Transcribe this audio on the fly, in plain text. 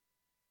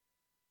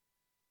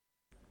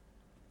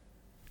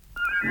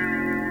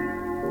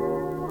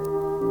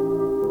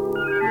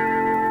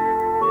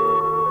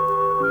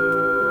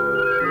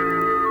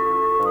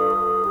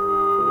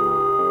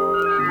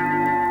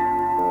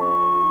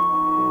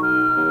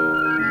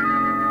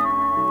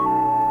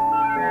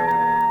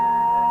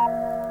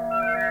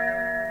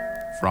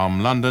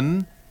From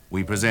London,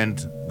 we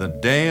present The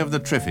Day of the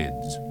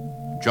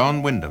Triffids,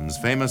 John Wyndham's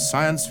famous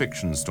science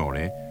fiction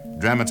story,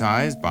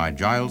 dramatized by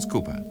Giles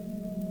Cooper.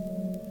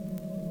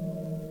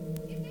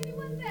 Is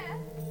anyone there?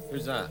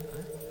 Who's that?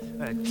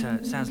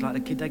 It sounds like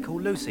the kid they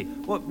call Lucy.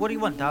 What do you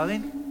want,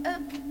 darling?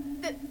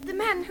 The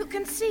man who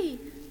can see.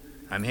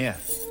 I'm here.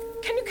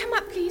 Can you come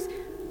up, please?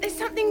 There's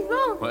something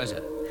wrong. What is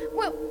it?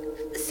 Well,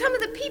 some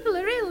of the people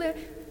are ill. They're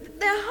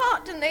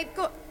hot and they've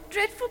got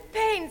dreadful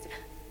pains.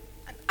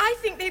 I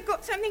think they've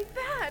got something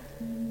bad.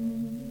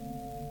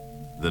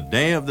 The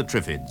Day of the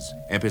Triffids,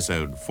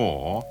 Episode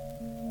 4,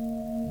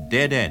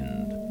 Dead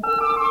End.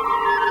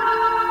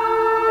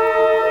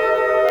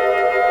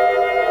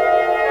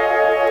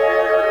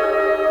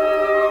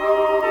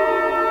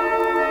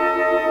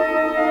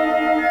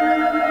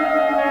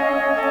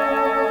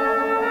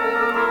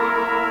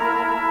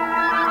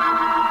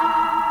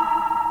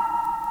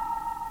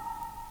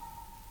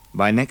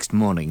 By next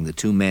morning, the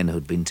two men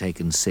who'd been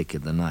taken sick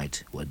in the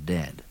night were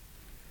dead.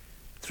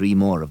 3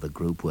 more of the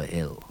group were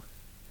ill.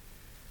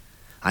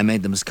 I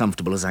made them as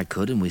comfortable as I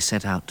could, and we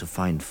set out to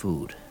find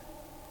food.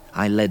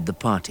 I led the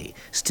party,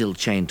 still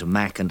chained to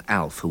Mac and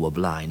Alf, who were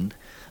blind,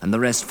 and the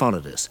rest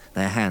followed us,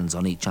 their hands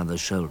on each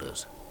other's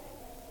shoulders.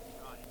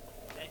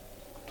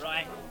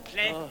 Right,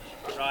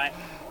 left, right,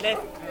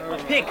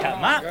 left. Pick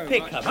 'em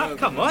up,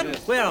 come on.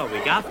 Where are we,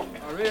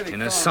 Gov?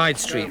 In a side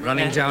street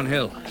running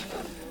downhill.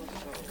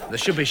 There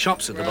should be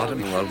shops at the bottom.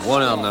 Well,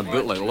 one on the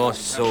boot like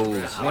lost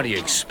souls. What do you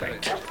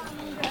expect?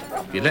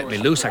 If you'd let me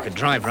loose, I could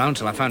drive round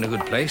till I found a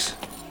good place.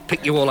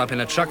 Pick you all up in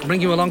a truck and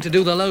bring you along to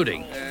do the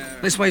loading.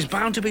 This way's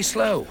bound to be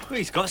slow. Well,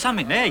 he's got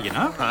something there, you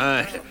know.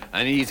 Aye,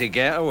 an easy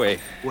getaway.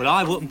 Well,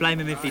 I wouldn't blame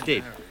him if he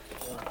did.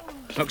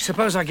 Look,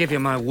 suppose I give you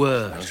my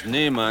word. There's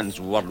no man's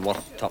word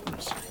worth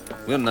tuppence.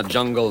 We're in the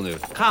jungle now.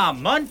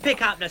 Come on,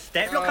 pick up the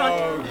step. Look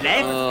on.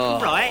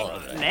 Left, right,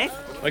 left.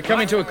 We're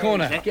coming to a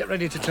corner. Left. Get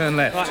ready to turn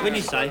left. Right, when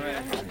you say.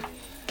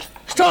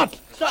 Stop!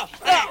 Stop.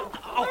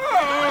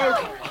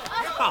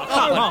 Oh,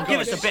 come on, give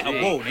us a bit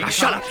of warning. Now,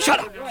 shut up.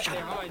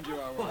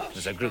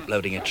 There's a group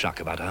loading a truck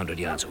about 100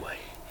 yards away.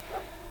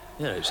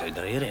 You're outside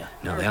the area.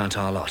 No, they aren't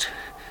our lot.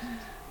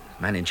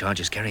 The man in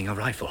charge is carrying a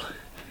rifle.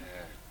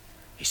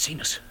 He's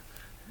seen us.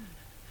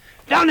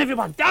 Down,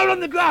 everyone! Down on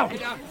the ground!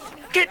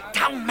 Get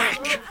down, Mac!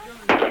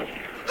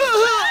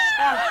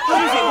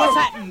 What is it? What's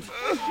happened?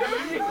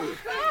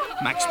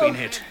 Mac's been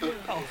hit.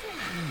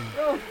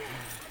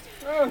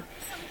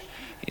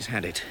 He's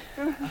had it.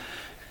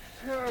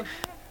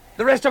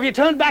 The rest of you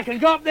turn back and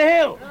go up the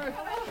hill.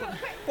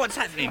 What's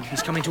happening?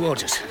 He's coming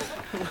towards us.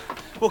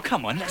 Well,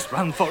 come on, let's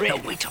run for it. No,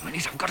 wait a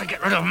minute. I've got to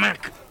get rid of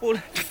Mac. Well,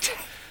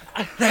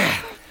 There.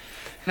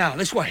 Now,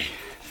 this way.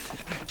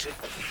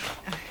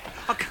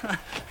 I can't.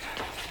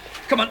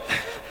 Come on.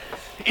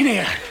 In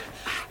here.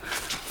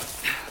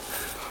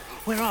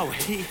 Where are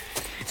we?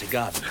 It's a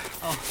garden.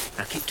 Oh.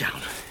 Now, keep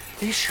down.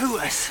 He'll shoot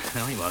us.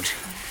 No, he won't.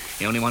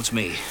 He only wants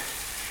me.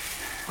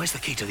 Where's the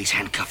key to these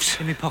handcuffs?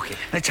 In my pocket.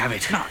 Let's have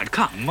it. No,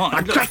 come on.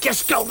 I'll crack your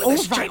skull with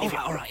this chain.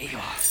 All right, here you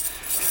are.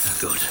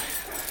 Good.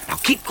 Now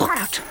keep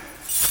quiet.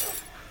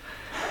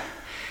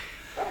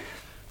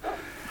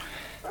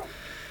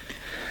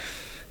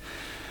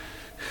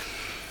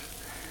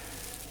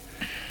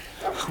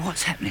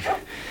 What's happening?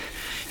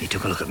 He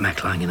took a look at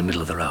Mac lying in the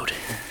middle of the road.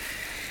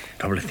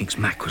 Probably thinks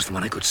Mac was the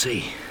one I could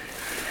see.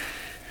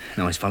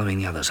 Now he's following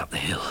the others up the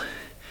hill.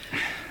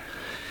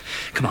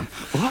 Come on.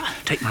 What?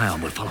 Take my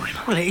arm, we'll follow him.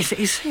 Well, he's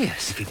see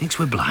us. If he thinks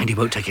we're blind, he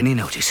won't take any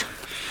notice.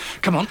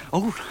 Come on.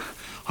 Oh,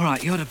 all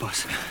right, you're the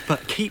boss.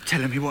 But keep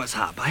telling me what's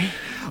up, eh?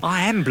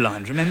 I am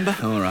blind, remember?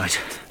 All right.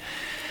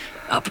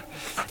 Up.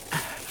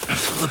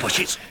 Through the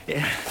bushes.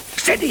 Yeah.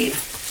 Steady.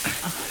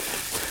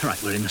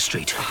 Right, we're in the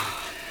street.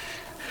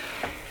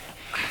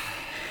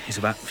 He's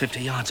about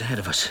 50 yards ahead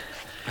of us.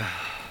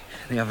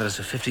 The others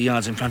are 50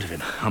 yards in front of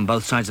him, on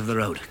both sides of the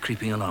road,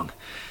 creeping along.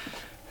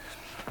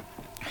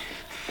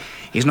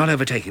 He's not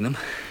overtaking them.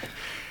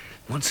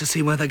 Wants to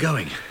see where they're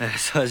going.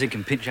 So as he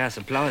can pinch our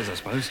supplies, I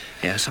suppose.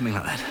 Yeah, something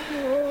like that.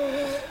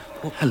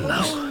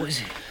 Hello. What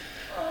is it?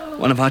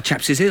 One of our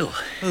chaps is ill.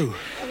 Who?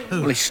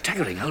 Well, he's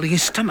staggering, holding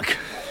his stomach.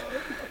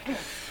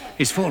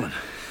 He's fallen.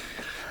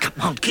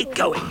 Come on, keep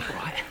going.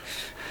 Right.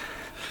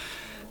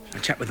 The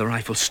chap with the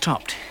rifle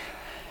stopped.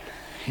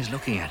 He's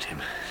looking at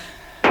him.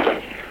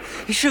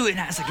 He's shooting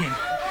at us again.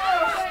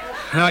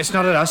 No, it's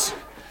not at us.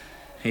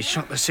 He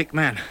shot the sick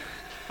man.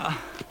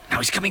 Now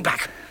he's coming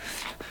back.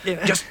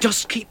 Yeah.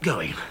 Just keep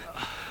going.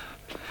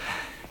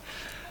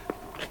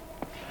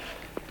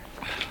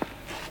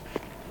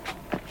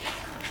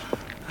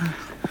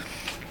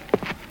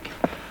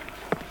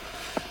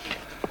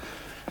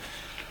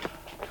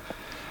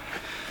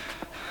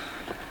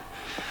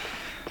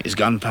 He's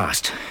gone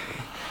past.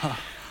 Now,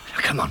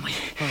 come on,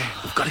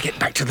 we've got to get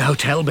back to the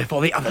hotel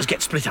before the others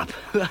get split up.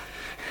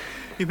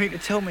 You mean to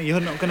tell me you're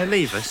not going to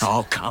leave us?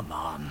 Oh, come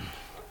on.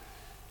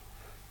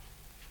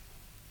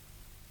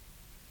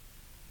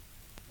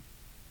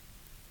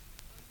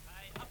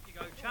 Up you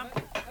go, chump.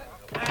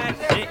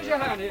 That's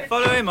it.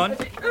 Follow him on.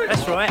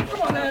 That's right.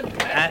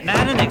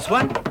 Now the next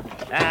one.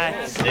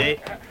 That's it.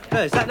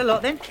 Oh, is that the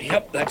lot then?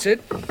 Yep, that's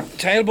it.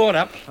 Tailboard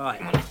up.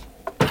 Right.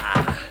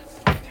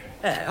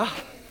 There.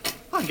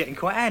 I'm getting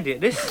quite handy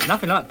at this.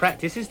 Nothing like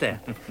practice, is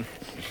there?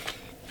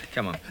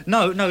 Come on.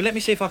 No, let me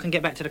see if I can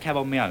get back to the cab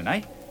on my own,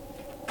 eh?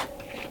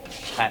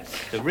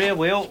 That's the rear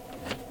wheel,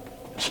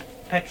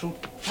 petrol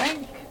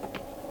tank,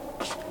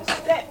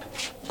 step.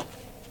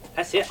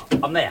 That's it,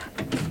 I'm there.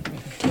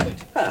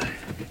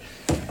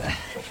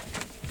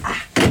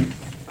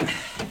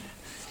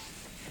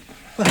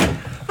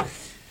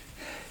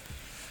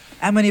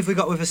 How many have we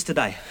got with us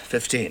today?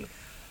 15.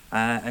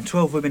 And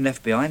 12 women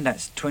left behind,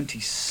 that's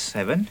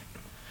 27.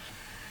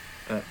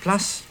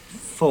 Plus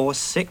 4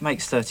 sick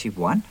makes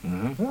 31.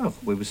 Mm-hmm. Well,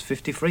 we was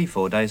 53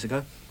 4 days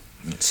ago.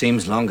 It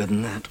seems longer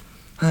than that.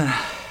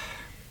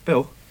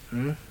 Bill?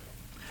 Reckon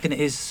it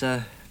is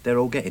they're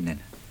all getting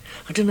then?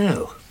 I don't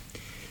know.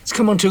 It's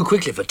come on too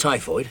quickly for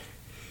typhoid.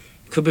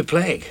 Could be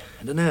plague.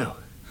 I don't know.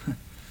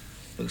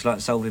 Looks like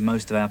solving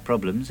most of our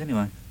problems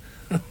anyway.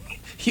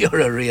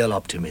 You're a real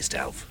optimist,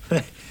 Alf.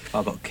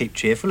 I've got to keep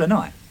cheerful, haven't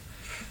I?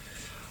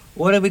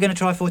 What are we going to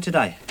try for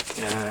today?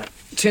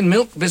 Tin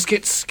milk,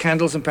 biscuits,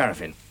 candles and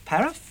paraffin.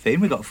 Paraffin?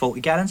 We got 40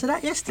 gallons of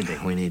that yesterday.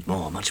 We need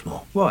more, much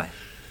more. Why?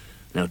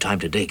 No time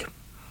to dig.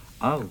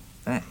 Oh,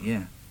 that,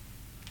 yeah.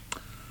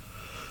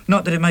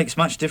 Not that it makes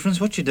much difference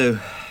what you do.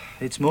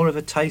 It's more of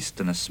a taste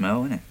than a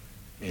smell, isn't it?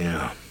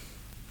 Yeah.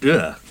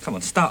 Ugh. Come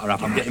on, start her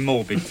up. I'm getting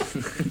morbid.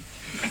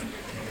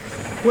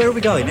 Where are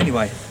we going,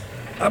 anyway?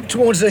 Up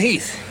towards the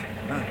heath.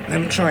 I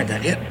haven't tried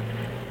that yet.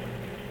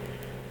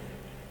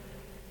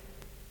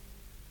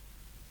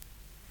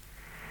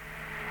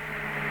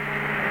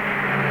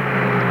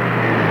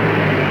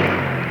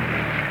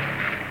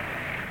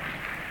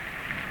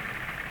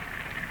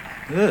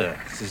 Ugh,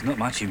 there's not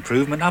much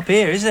improvement up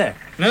here, is there?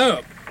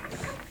 No.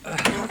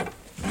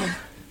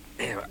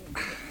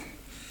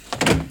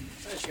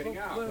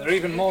 They're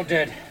even more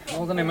dead.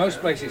 More than in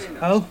most places.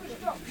 Oh?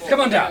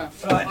 Come on down.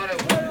 Right.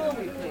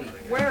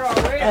 Where are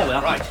we? There we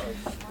are. Right.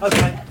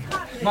 OK.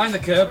 Mind the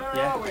curb.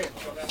 Yeah.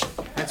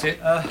 That's it.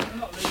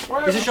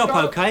 Is the shop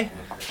OK?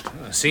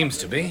 Seems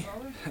to be.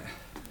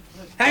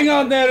 Hang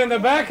on there in the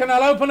back and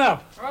I'll open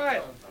up.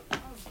 Right.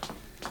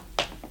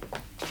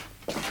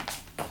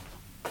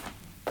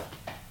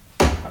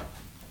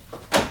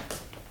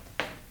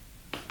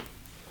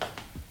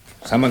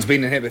 Someone's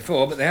been in here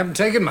before, but they haven't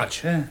taken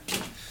much. Yeah.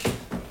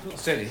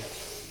 Steady.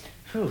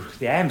 Ooh,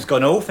 the ham's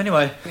gone off,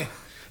 anyway.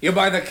 You're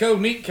by the cold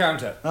meat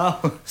counter.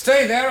 Oh.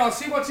 Stay there, I'll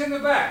see what's in the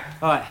back.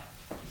 All right.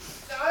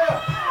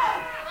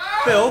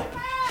 Bill?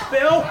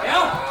 Bill?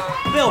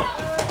 Yeah? Bill?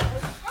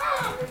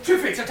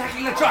 Triffids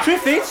attacking the truck.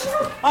 Triffids?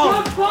 Oh.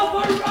 Run,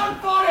 Papa, run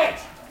for it!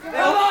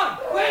 Come on,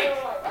 quick!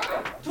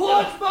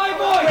 Towards my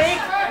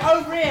voice! Quick,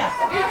 over here.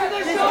 Into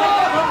the This shop!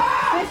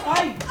 way. This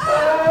way.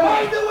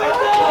 Find the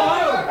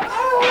window!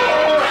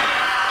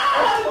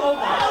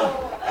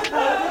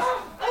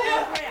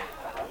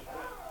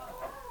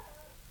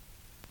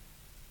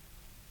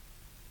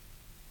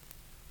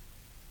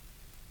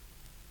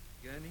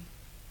 Gurney,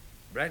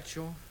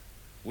 Bradshaw,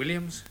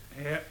 Williams.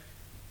 Yep.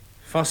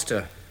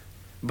 Foster,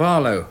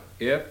 Barlow.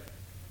 Yep.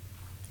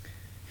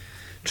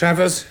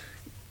 Travers,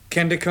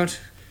 Kendicott,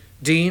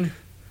 Dean,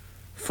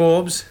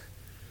 Forbes,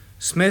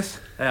 Smith.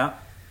 Yeah.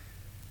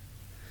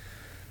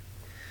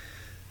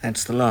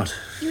 That's the lot.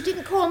 You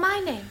didn't call my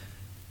name.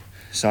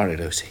 Sorry,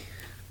 Lucy.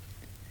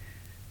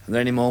 Are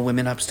there any more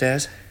women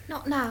upstairs?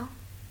 Not now.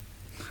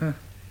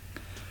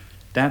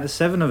 Down to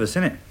 7 of us,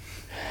 innit?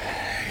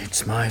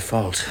 It's my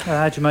fault.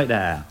 How'd you make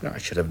that out? I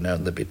should have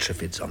known there'd be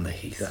Triffids on the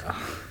heath.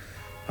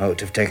 I ought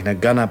to have taken a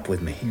gun up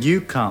with me. You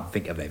can't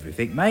think of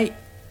everything, mate.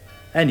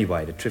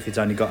 Anyway, the Triffids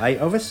only got 8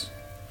 of us.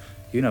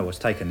 You know what's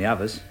taken the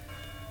others.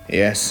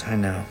 Yes, I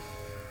know.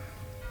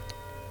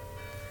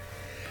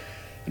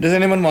 Does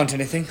anyone want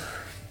anything?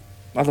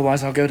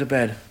 Otherwise, I'll go to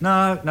bed.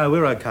 No,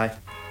 we're okay.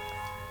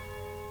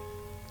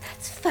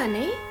 That's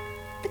funny.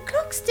 The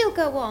clocks still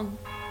go on.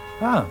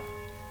 Oh.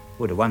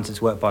 Well, the ones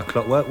that's worked by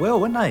clockwork will,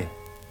 wouldn't they?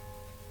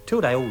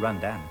 Till they all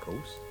run down, of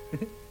course.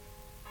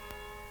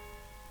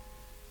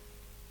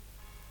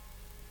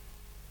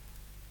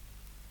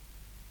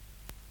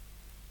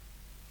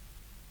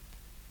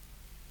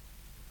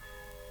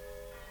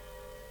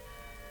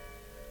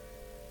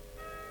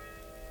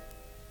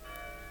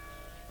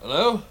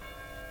 Hello?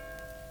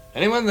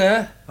 Anyone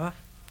there?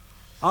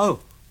 Oh,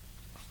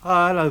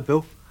 hello,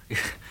 Bill.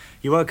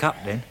 You woke up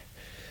then?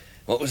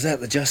 What was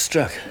that just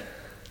struck?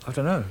 I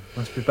don't know.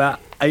 Must be about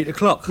 8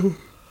 o'clock.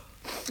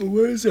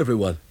 Where's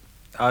everyone?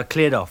 I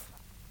cleared off.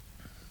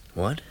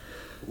 What?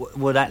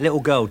 Well, that little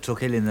girl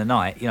took ill in the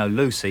night,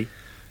 Lucy,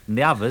 and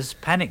the others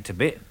panicked a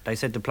bit. They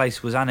said the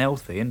place was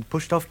unhealthy and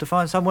pushed off to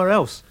find somewhere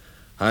else.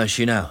 How is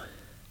she now?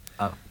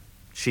 Oh,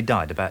 she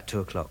died about 2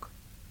 o'clock.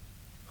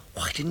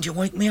 Why didn't you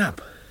wake me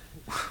up?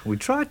 We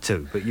tried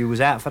to, but you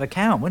was out for the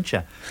count, weren't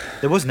you?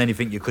 There wasn't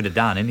anything you could have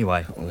done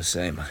anyway. All the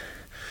same,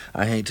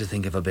 I hate to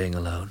think of her being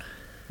alone.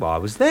 Well, I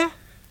was there.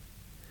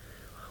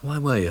 Why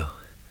were you?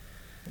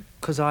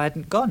 'Cause I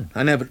hadn't gone.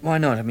 I know, but why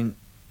not? I mean,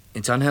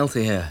 it's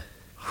unhealthy here.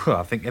 Well,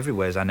 I think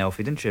everywhere's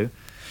unhealthy, didn't you?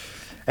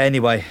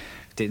 Anyway,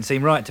 didn't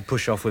seem right to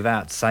push off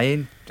without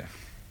saying.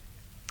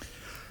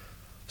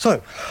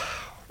 So,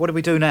 what do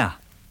we do now?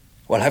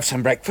 We'll have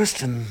some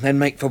breakfast and then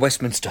make for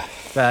Westminster.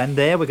 And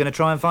there, we're going to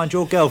try and find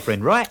your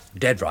girlfriend, right?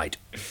 Dead right.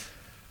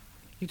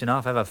 You don't know,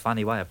 I have a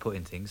funny way of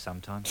putting things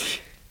sometimes.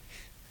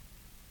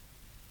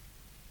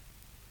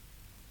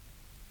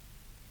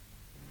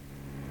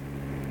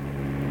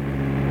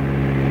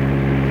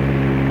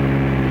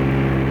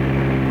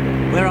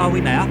 Where are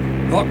we now?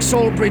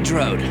 Vauxhall Bridge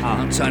Road,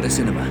 outside a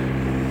cinema.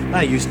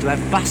 They used to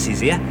have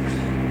buses here.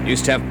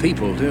 Used to have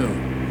people, too.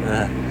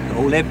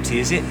 All empty,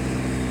 is it?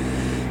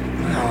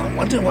 Oh, I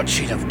wonder what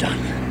she'd have done.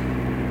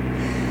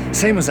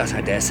 Same as us,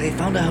 I dare say.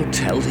 Found a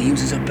hotel to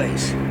use as a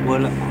base.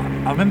 Well,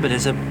 I remember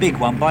there's a big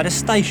one by the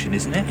station,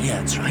 isn't it?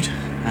 Yeah, that's right.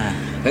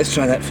 Let's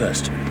try that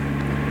first.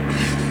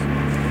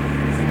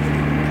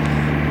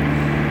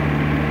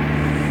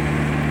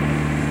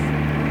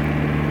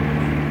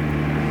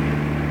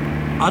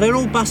 Are there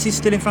all buses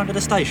still in front of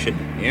the station?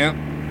 Yeah.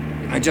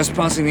 I'm just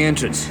passing the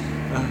entrance.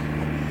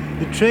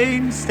 The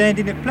train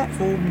standing at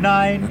platform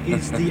 9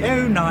 is the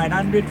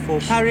 0900 for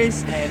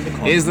Paris and the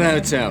Here's the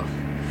hotel.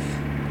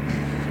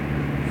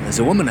 There's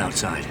a woman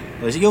outside.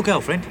 Oh, is it your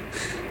girlfriend?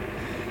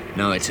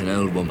 No, it's an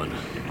old woman.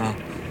 Oh.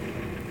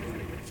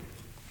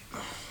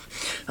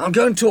 I'll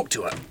go and talk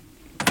to her.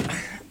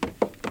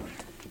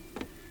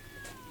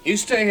 You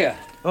stay here.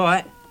 All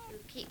right. You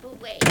keep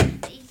away.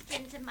 These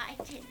tins are my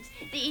tins.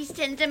 These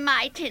tins are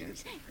my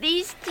tins.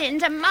 These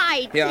tins are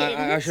my tins.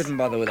 Yeah, I shouldn't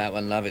bother with that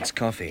one, love. It's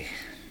coffee.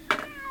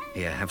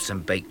 Here, have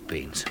some baked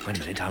beans. Wait a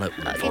minute, I'll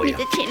open them for you. Give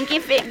me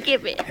the tin.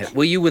 Give it.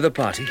 Were you with a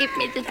party? Give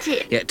me the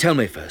tin. Yeah, tell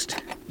me first.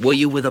 Were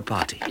you with a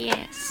party?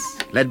 Yes.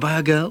 Led by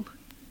a girl?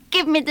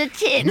 Give me the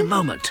tin. In a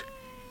moment.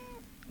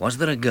 Was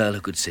there a girl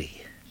who could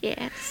see?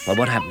 Yes. Well,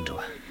 what happened to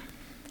her?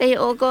 They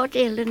all got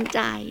ill and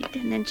died,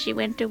 and then she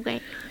went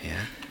away.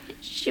 Yeah?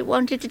 She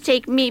wanted to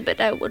take me,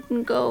 but I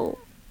wouldn't go.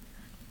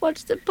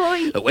 What's the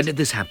point? When did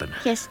this happen?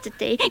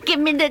 Yesterday. Give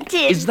me the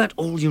tin. Is that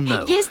all you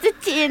know? Yes, the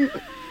tin.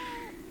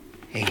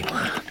 Here you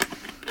are.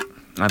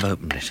 I've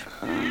opened it.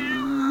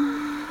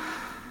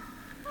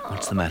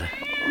 What's the matter?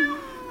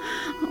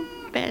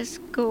 Bess,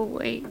 go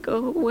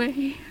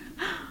away.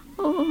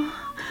 Oh,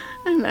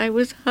 and I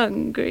was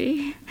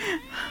hungry.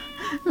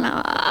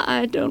 Now,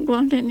 I don't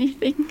want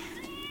anything.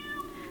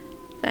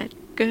 That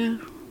girl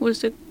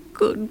was a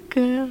good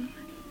girl.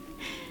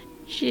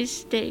 She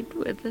stayed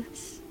with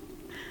us.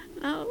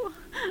 Now,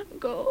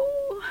 go.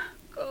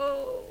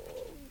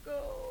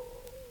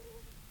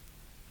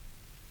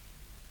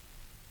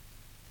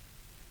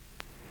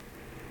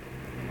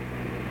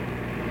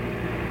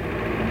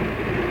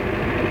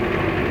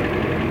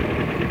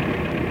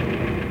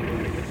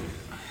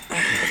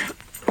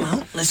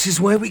 Well, this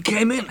is where we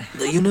came in,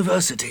 the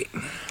university.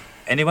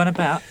 Anyone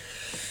about?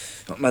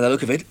 Not by the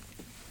look of it.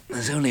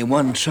 There's only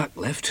one truck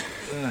left.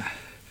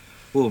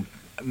 Well,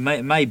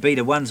 may be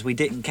the ones we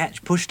didn't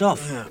catch pushed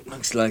off. Yeah,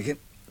 looks like it.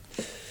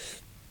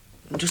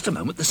 Just a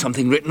moment, there's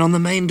something written on the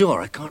main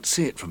door. I can't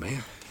see it from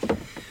here.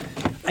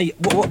 Hey,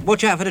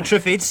 watch out for the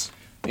Triffids.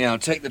 Yeah, I'll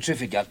take the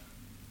Triffid gun.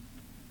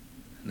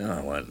 No,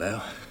 I won't,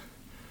 though.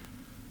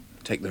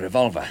 Take the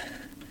revolver.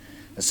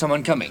 There's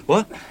someone coming.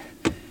 What?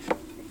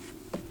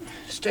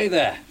 Stay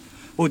there.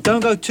 Well, don't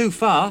go too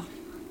far.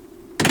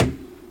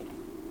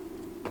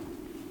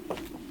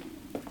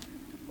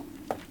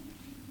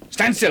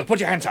 Stand still.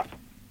 Put your hands up.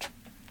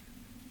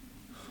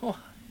 Oh,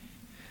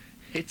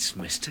 it's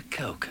Mr.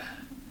 Coker.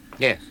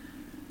 Yes,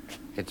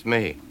 it's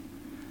me.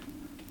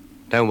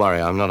 Don't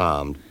worry, I'm not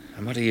armed.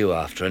 And what are you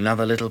after?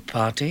 Another little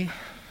party?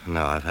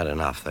 No, I've had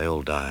enough. They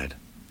all died.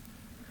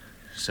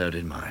 So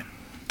did mine.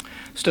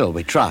 Still,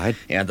 we tried.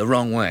 Yeah, the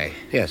wrong way.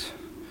 Yes.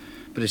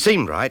 But it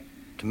seemed right,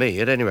 to me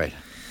at any rate.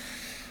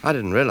 I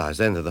didn't realize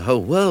then that the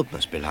whole world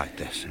must be like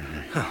this.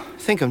 Oh,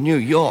 think of New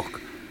York.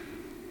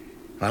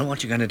 Well, what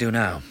are you going to do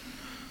now?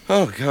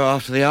 Oh, go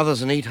after the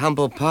others and eat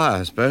humble pie,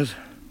 I suppose.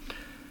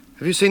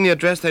 Have you seen the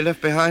address they left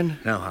behind?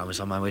 No, I was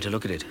on my way to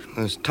look at it.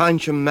 There's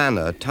Tynesham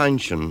Manor,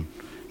 Tynesham,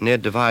 near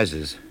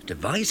Devizes.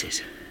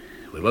 Devizes?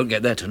 We won't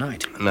get there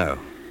tonight. No.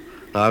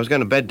 I was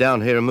going to bed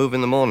down here and move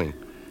in the morning.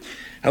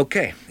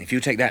 OK, if you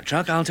take that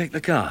truck, I'll take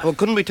the car. Well,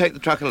 couldn't we take the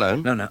truck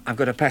alone? No, I've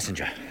got a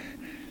passenger.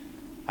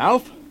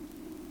 Alf?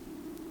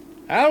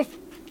 Alf?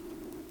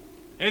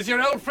 Here's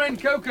your old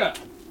friend Coker.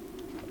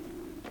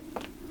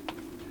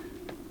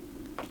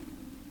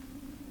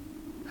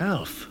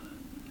 Alf?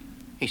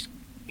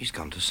 He's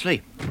gone to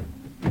sleep.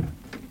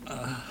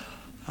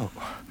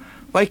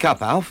 Wake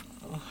up, Alf.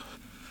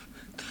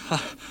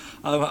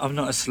 I'm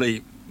not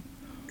asleep.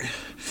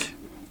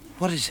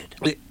 What is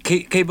it?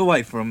 Keep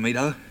away from me,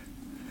 though.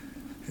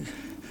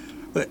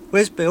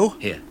 Where's Bill?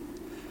 Here.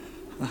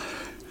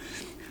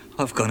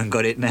 I've gone and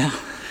got it now.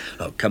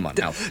 Oh, come on,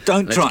 Alf.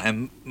 Don't try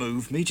and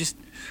move me. Just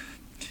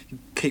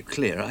keep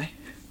clear,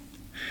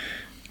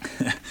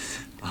 eh?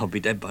 I'll be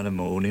dead by the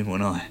morning,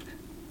 won't I?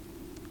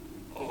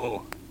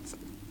 Oh,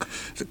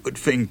 it's a good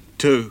thing,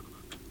 too.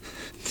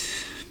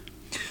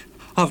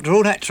 After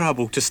all that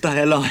trouble to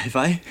stay alive,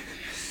 eh?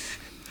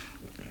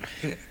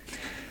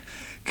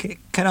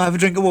 Can I have a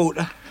drink of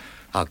water?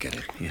 I'll get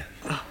it. Yeah.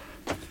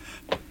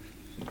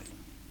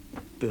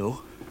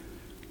 Bill,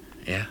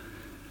 Yeah?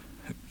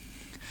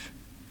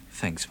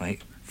 thanks,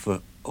 mate,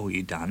 for all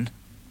you done.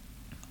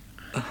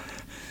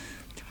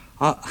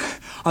 I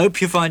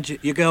hope you find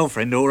your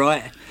girlfriend all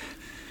right.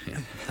 Yeah,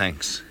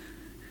 thanks.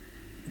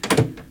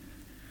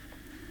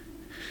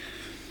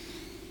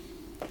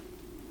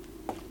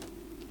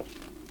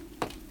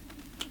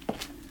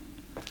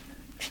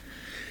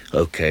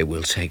 OK,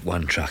 we'll take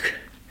one truck.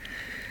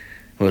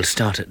 We'll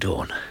start at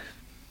dawn.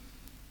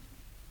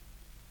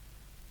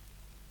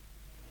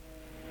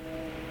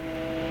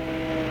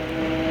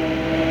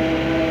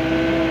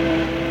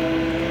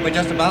 We're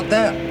just about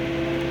there.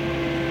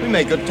 We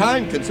made good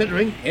time,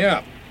 considering.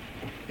 Yeah.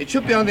 It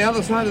should be on the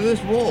other side of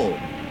this wall.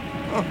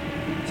 Oh,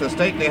 it's a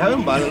stately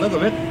home by the look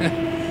of it.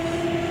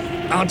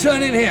 I'll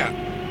turn in here.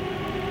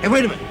 Hey,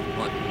 wait a minute.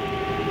 What?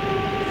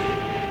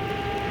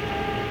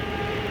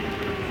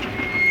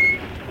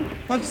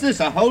 What's this,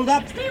 a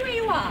hold-up? Stay where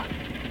you are.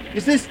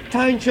 Is this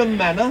Tynesham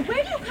Manor?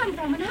 Where do you come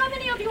from and how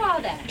many of you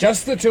are there?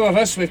 Just the two of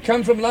us. We've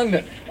come from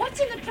London. What's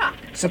in the truck?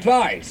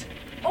 Supplies.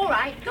 All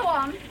right, go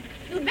on.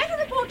 You'd better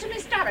report to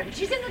Miss Durrant.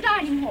 She's in the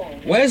dining hall.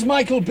 Where's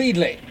Michael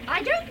Beadley?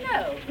 I don't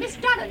know. Miss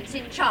Durrant's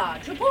in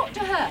charge. Report to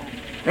her.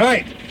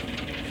 Right.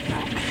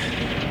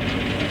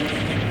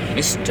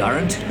 Miss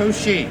Durrant? Who's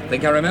she?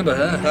 Think I remember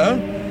her.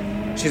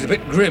 Huh? She's a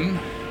bit grim.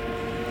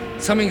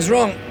 Something's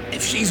wrong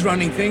if she's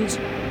running things.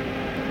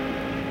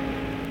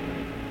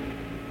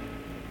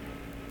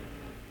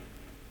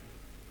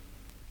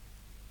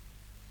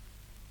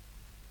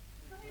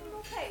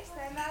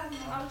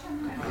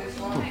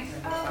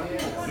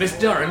 Miss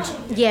Durrant?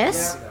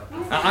 Yes?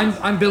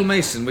 I'm Bill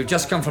Masen. We've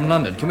just come from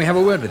London. Can we have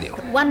a word with you?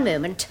 One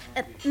moment.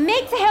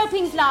 Make the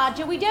helpings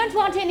larger. We don't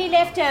want any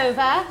left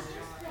over.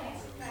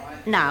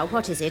 Now,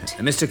 what is it?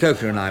 Mr.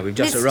 Coker and I, we've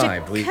just Mr.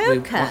 arrived.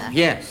 Coker?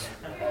 Yes.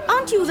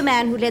 Aren't you the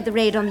man who led the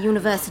raid on the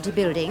university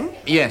building?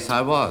 Yes, I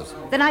was.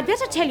 Then I'd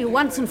better tell you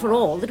once and for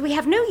all that we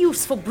have no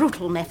use for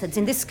brutal methods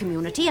in this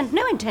community and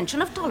no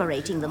intention of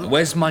tolerating them.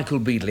 Where's Michael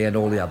Beadley and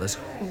all the others?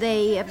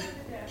 They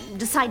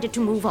decided to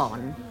move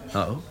on.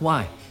 Oh,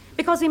 why?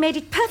 Because we made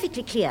it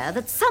perfectly clear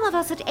that some of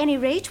us at any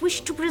rate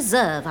wish to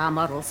preserve our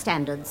moral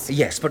standards.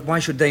 Yes, but why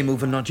should they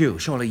move and not you?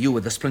 Surely you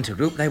were the splinter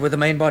group, they were the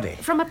main body.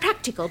 From a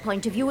practical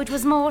point of view, it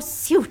was more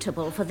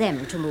suitable for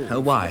them to move. Oh,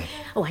 why?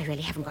 Oh, I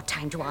really haven't got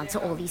time to answer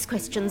all these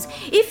questions.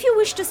 If you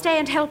wish to stay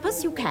and help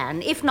us, you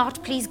can. If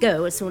not, please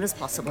go as soon as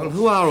possible. Well,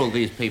 who are all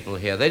these people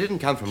here? They didn't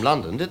come from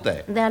London, did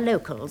they? They're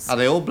locals. Are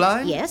they all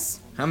blind?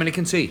 Yes. How many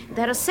can see?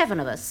 There are 7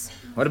 of us.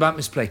 What about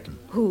Miss Playton?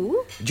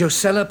 Who?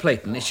 Josella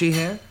Playton, is she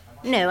here?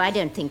 No, I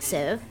don't think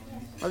so.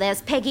 Well,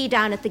 there's Peggy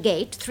down at the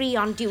gate, 3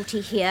 on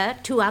duty here,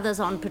 2 others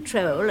on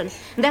patrol, and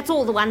that's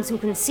all the ones who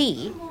can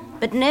see.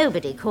 But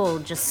nobody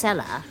called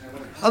Josella.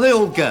 Are they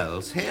all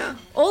girls here?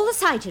 All the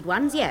sighted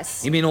ones,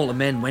 yes. You mean all the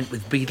men went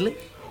with Beadley?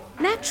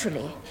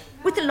 Naturally.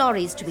 With the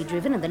lorries to be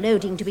driven and the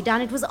loading to be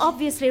done, it was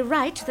obviously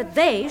right that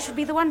they should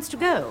be the ones to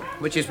go.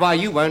 Which is why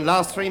you won't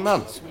last 3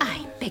 months.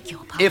 I beg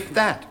your pardon. If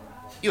that.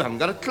 You haven't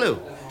got a clue.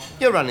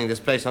 You're running this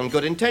place on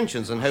good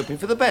intentions and hoping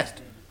for the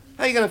best.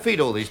 How are you going to feed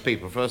all these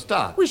people for a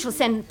start? We shall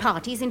send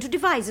parties into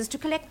devices to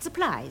collect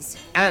supplies.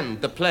 And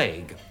the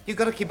plague. You've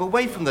got to keep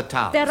away from the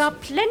towns. There are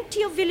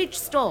plenty of village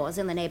stores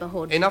in the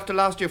neighbourhood. Enough to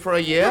last you for a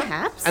year?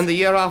 Perhaps. And the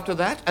year after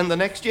that? And the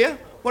next year?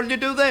 What'll you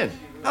do then?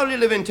 How'll you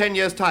live in 10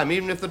 years' time,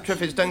 even if the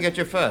Triffids don't get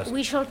you first?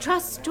 We shall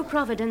trust to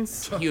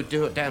Providence. You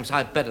do a damn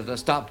sight better to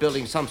start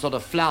building some sort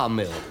of flour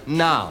mill.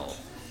 Now.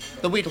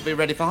 The wheat will be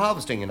ready for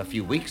harvesting in a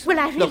few weeks. Well,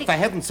 I really... Look, for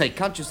heaven's sake,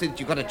 can't you see that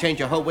you've got to change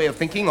your whole way of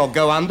thinking or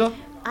go under?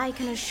 I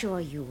can assure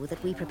you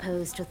that we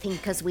propose to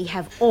think as we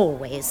have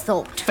always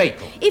thought.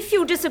 Fatal. If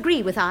you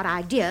disagree with our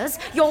ideas,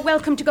 you're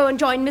welcome to go and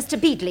join Mr.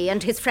 Beadley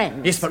and his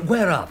friends. Yes, but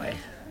where are they?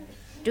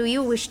 Do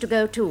you wish to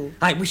go too?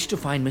 I wish to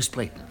find Miss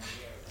Playton.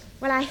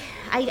 Well,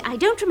 I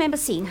don't remember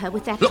seeing her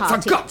with that Look,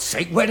 party. for God's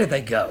sake, where did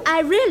they go? I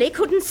really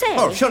couldn't say.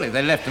 Oh, surely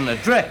they left an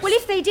address. Well,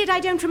 if they did, I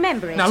don't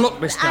remember it. Now,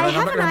 look, Miss Durrant, I I'm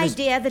have not an gonna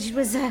idea that it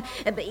was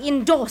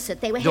in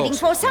Dorset they were heading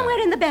Dorset, for, somewhere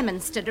in the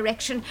Beminster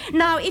direction.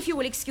 Now, if you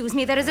will excuse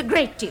me, there is a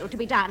great deal to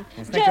be done.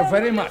 Thank you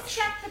very much.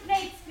 Stack the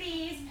plates,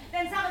 please.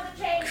 Then some of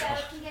the train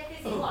girls can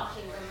get busy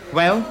washing them.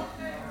 Well?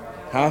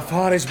 How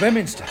far is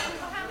Beminster?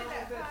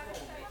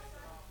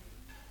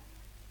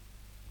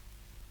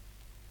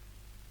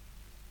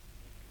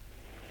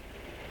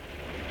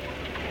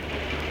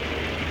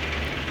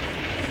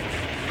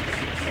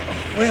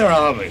 Where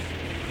are we?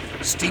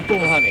 Steeple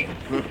Honey.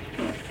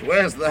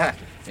 Where's that?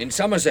 In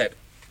Somerset.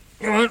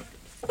 Come on.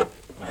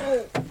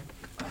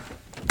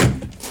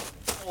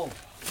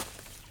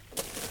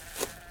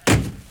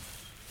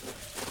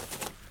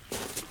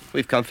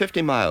 We've come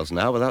 50 miles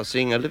now without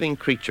seeing a living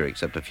creature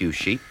except a few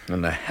sheep.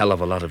 And a hell of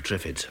a lot of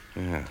Triffids.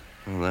 Yeah,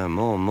 well, there are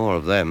more and more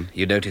of them.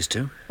 You noticed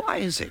too? Why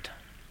is it?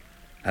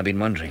 I've been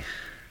wondering.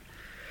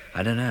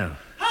 I don't know.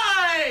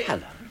 Hi!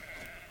 Hello.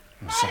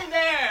 Hi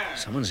there!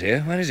 Someone's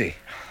here. Where is he?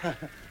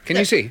 Can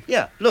you see?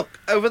 Yeah, look,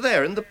 over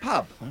there in the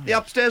pub. The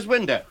upstairs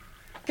window.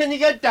 Can you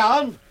get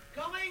down?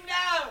 Coming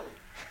now!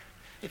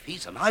 If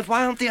he's alive,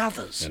 why aren't the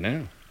others? I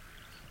know.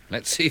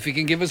 Let's see if he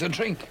can give us a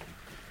drink.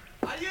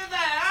 Are you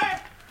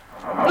there?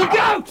 Look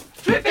out!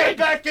 Get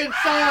back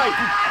inside!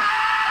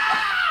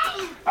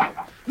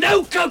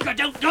 No, Coker,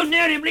 don't go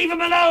near him. Leave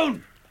him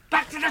alone.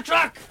 Back to the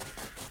truck.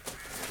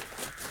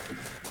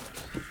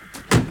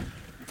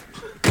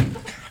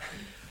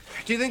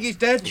 Do you think he's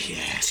dead?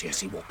 Yes,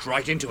 he walked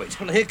right into it.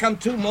 Well, here come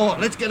two more.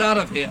 Let's get out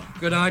of here.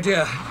 Good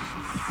idea.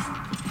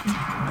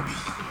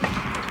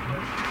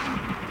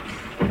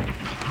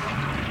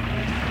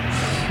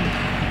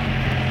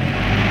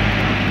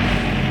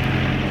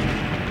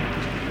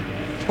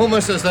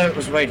 Almost as though it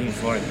was waiting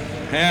for him.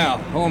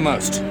 Yeah,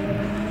 almost.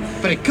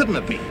 But it couldn't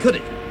have been, could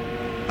it?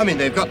 I mean,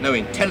 they've got no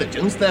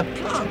intelligence. They're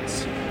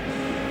plants.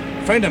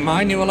 A friend of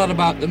mine knew a lot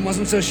about them,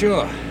 wasn't so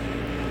sure.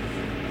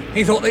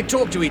 He thought they'd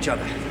talk to each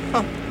other.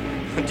 Oh,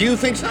 do you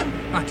think so?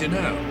 I don't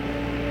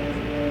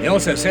know. He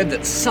also said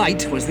that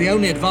sight was the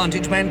only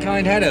advantage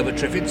mankind had over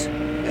Triffids.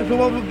 Yeah, but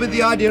what would be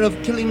the idea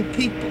of killing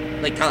people?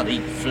 They can't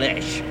eat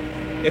flesh.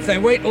 If they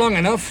wait long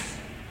enough,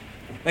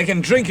 they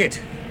can drink it.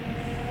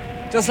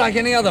 Just like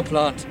any other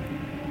plant.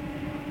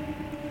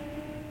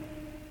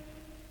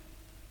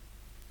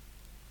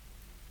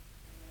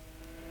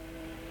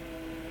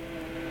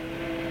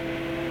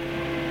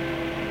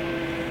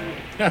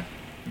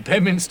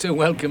 Bedminster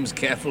welcomes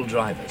careful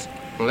drivers.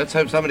 Well, let's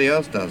hope somebody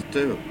else does,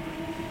 too.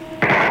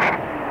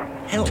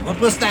 Hell, what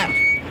was that?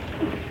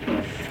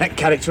 That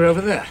character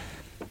over there.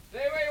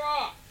 Stay where you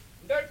are.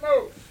 Don't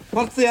move.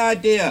 What's the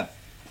idea?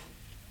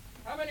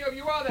 How many of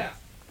you are there?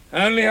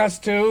 Only us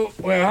two.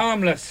 We're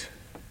harmless.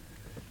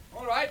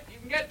 All right, you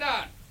can get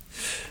down.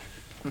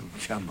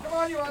 Come on. Come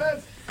on, you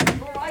others.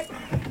 All right.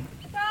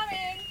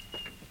 Coming.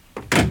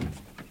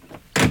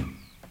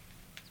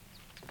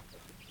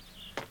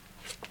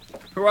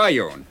 Who are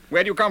you, and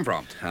where do you come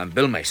from? I'm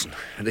Bill Masen.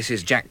 This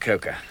is Jack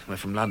Coker. We're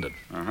from London.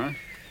 Uh-huh.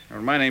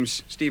 Well, my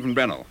name's Stephen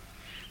Brennell.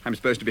 I'm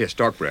supposed to be a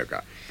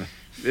stockbroker.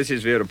 This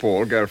is Vera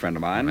Paul, girlfriend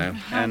of mine. Hello.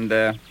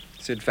 And,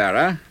 Sid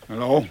Farah.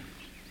 Hello.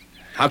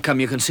 How come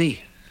you can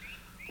see?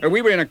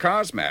 We were in a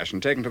car smash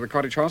and taken to the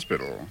cottage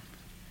hospital.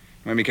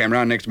 When we came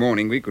round next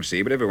morning, we could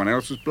see, but everyone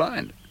else was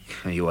blind.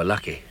 You were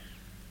lucky.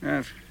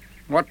 Yes.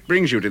 What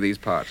brings you to these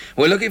parts?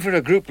 We're looking for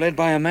a group led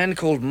by a man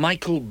called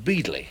Michael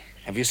Beadley.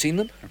 Have you seen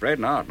them? Afraid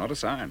not a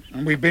sign.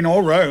 And we've been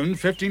all round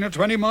 15 or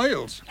 20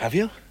 miles. Have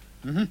you?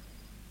 Mm-hmm.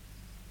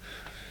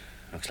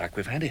 Looks like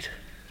we've had it.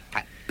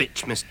 That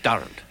bitch, Miss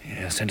Durrant.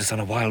 Yeah, sent us on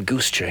a wild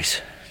goose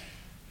chase.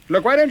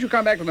 Look, why don't you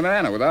come back to the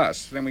manor with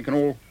us? Then we can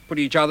all put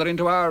each other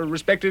into our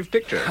respective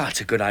pictures. That's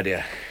a good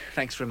idea.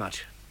 Thanks very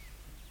much.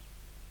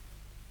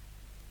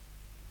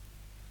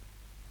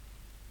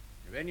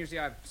 Then you see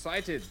I've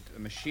sighted a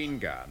machine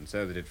gun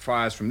so that it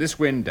fires from this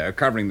window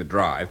covering the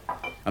drive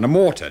and a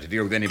mortar to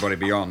deal with anybody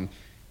beyond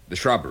the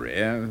shrubbery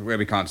where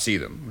we can't see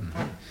them.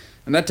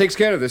 And that takes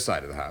care of this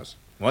side of the house.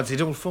 What's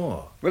it all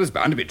for? Well, there's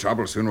bound to be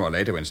trouble sooner or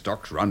later when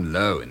stocks run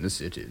low in the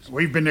cities.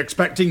 We've been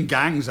expecting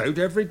gangs out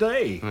every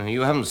day.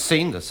 You haven't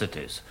seen the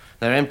cities.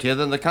 They're emptier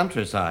than the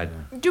countryside.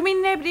 Do you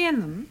mean nobody in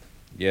them?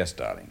 Yes,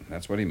 darling,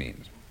 that's what he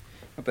means.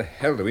 What the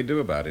hell do we do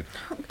about it?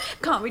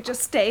 Can't we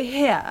just stay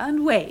here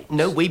and wait?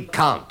 No, we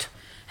can't.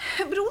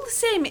 But all the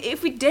same,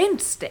 if we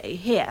don't stay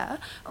here,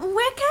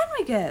 where can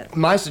we go?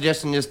 My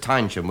suggestion is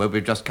Tynesham, where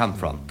we've just come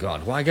from.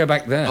 God, why go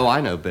back there? Oh, I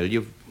know, Bill.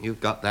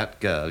 You've got that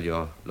girl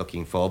you're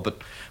looking for,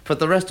 but for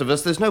the rest of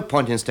us, there's no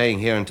point in staying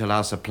here until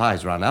our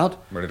supplies run out.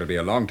 Well, it'll be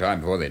a long time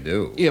before they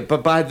do. Yeah,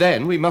 but by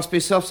then, we must be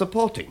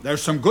self-supporting.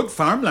 There's some good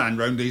farmland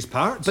round these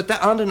parts. But there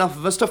aren't enough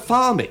of us to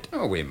farm it.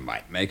 Oh, we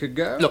might make a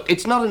go. Look,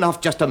 it's not enough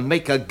just to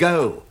make a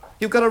go.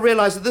 You've got to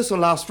realize that this will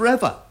last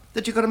forever.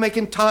 That you've got to make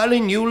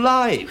entirely new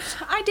lives.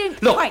 I don't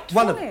Look, quite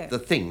one follow. of the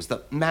things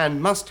that man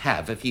must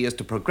have if he is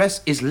to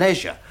progress is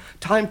leisure.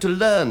 Time to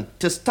learn,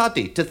 to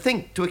study, to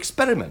think, to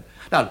experiment.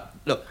 Now,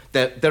 look,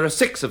 there are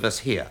 6 of us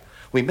here.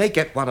 We may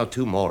get 1 or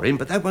 2 more in,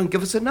 but that won't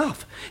give us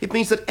enough. It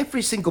means that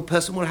every single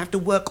person will have to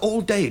work all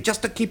day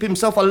just to keep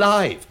himself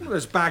alive. Well,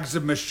 there's bags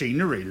of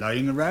machinery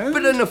lying around.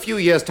 But in a few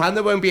years' time,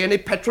 there won't be any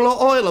petrol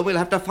or oil, and we'll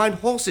have to find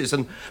horses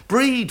and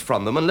breed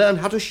from them and learn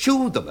how to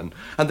shoe them.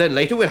 And then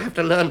later we'll have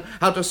to learn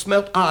how to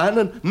smelt iron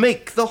and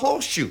make the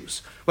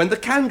horseshoes. When the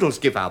candles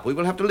give out, we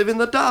will have to live in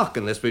the dark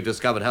unless we've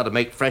discovered how to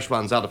make fresh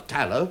ones out of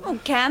tallow. Oh,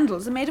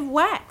 candles are made of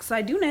wax.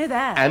 I do know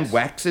that. And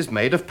wax is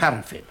made of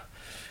paraffin.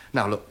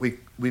 Now, look,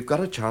 we've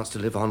got a chance to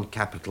live on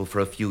capital for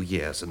a few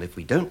years, and if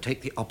we don't take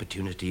the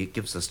opportunity it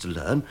gives us to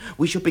learn,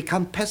 we shall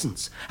become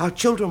peasants. Our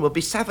children will be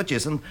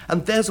savages, and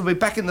theirs will be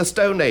back in the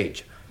Stone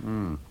Age.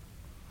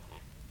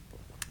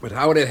 But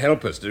how would it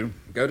help us to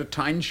go to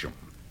Tynesham?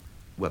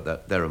 Well,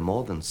 there are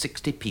more than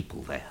 60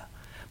 people there.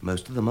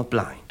 Most of them are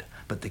blind,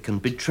 but they can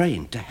be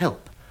trained to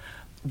help.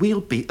 We'll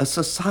be a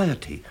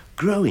society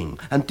growing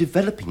and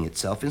developing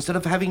itself instead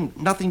of having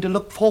nothing to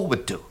look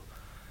forward to.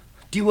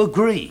 Do you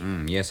agree?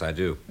 Yes, I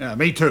do. Yeah,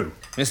 me too.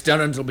 Miss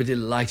Durrant will be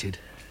delighted.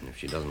 If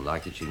she doesn't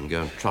like it, she can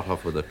go and trot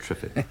off with a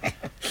Triffid.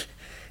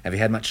 Have you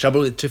had much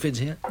trouble with Triffids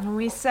here?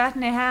 We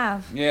certainly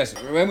have.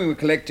 Yes, when we were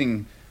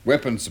collecting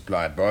weapons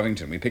supply at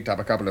Bovington. We picked up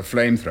a couple of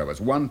flamethrowers.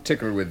 One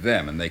tickle with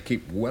them, and they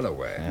keep well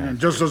away. Yeah,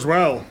 just as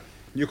well.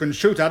 You can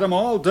shoot at them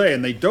all day,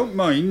 and they don't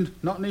mind,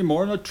 not any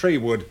more than a tree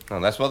would.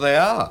 Well, that's what they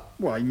are.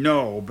 Well, I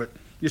know, but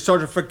you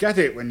sort of forget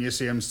it when you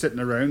see them sitting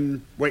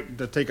around waiting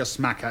to take a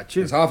smack at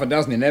you. There's half a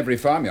dozen in every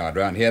farmyard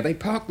round here. They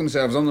park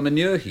themselves on the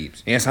manure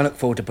heaps. Yes, I look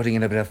forward to putting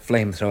in a bit of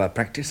flamethrower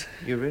practice.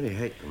 You really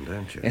hate them,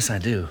 don't you? Yes, I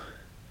do.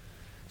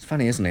 It's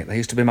funny, isn't it? They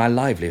used to be my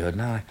livelihood.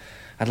 Now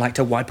I'd like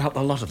to wipe out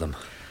the lot of them.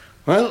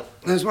 Well,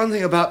 there's one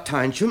thing about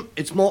Tynesham.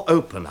 It's more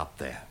open up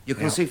there. You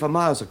can see for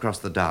miles across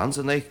the downs,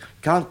 and they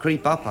can't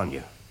creep up on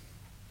you.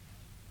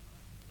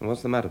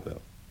 What's the matter,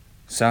 Bill?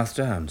 South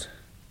Downs.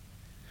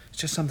 It's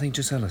just something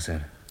Gisela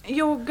said.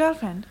 Your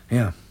girlfriend?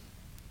 Yeah.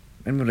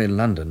 When we were in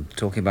London,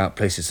 talking about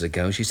places to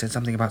go, she said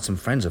something about some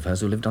friends of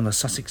hers who lived on the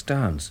Sussex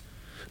Downs,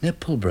 near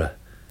Pulborough.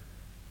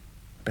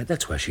 I bet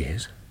that's where she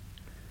is.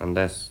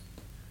 Unless...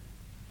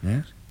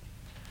 Yes?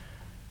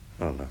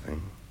 Oh,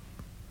 nothing.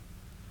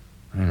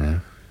 I know.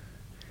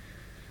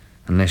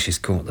 Unless she's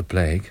caught the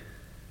plague.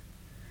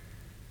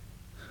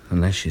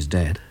 Unless she's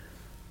dead.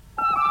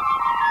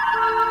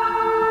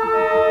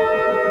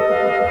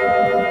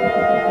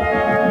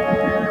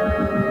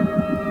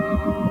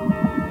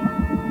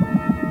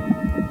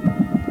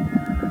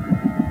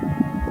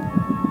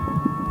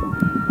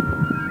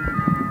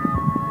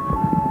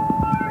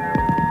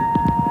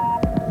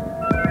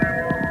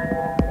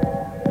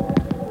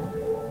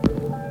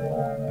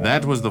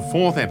 That was the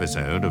fourth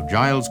episode of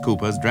Giles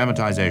Cooper's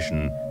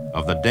dramatization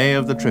of The Day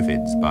of the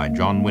Triffids by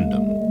John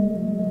Wyndham.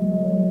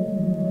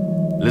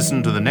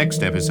 Listen to the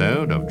next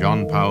episode of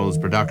John Powell's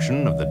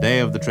production of The Day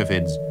of the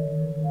Triffids,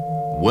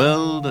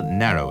 World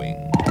Narrowing.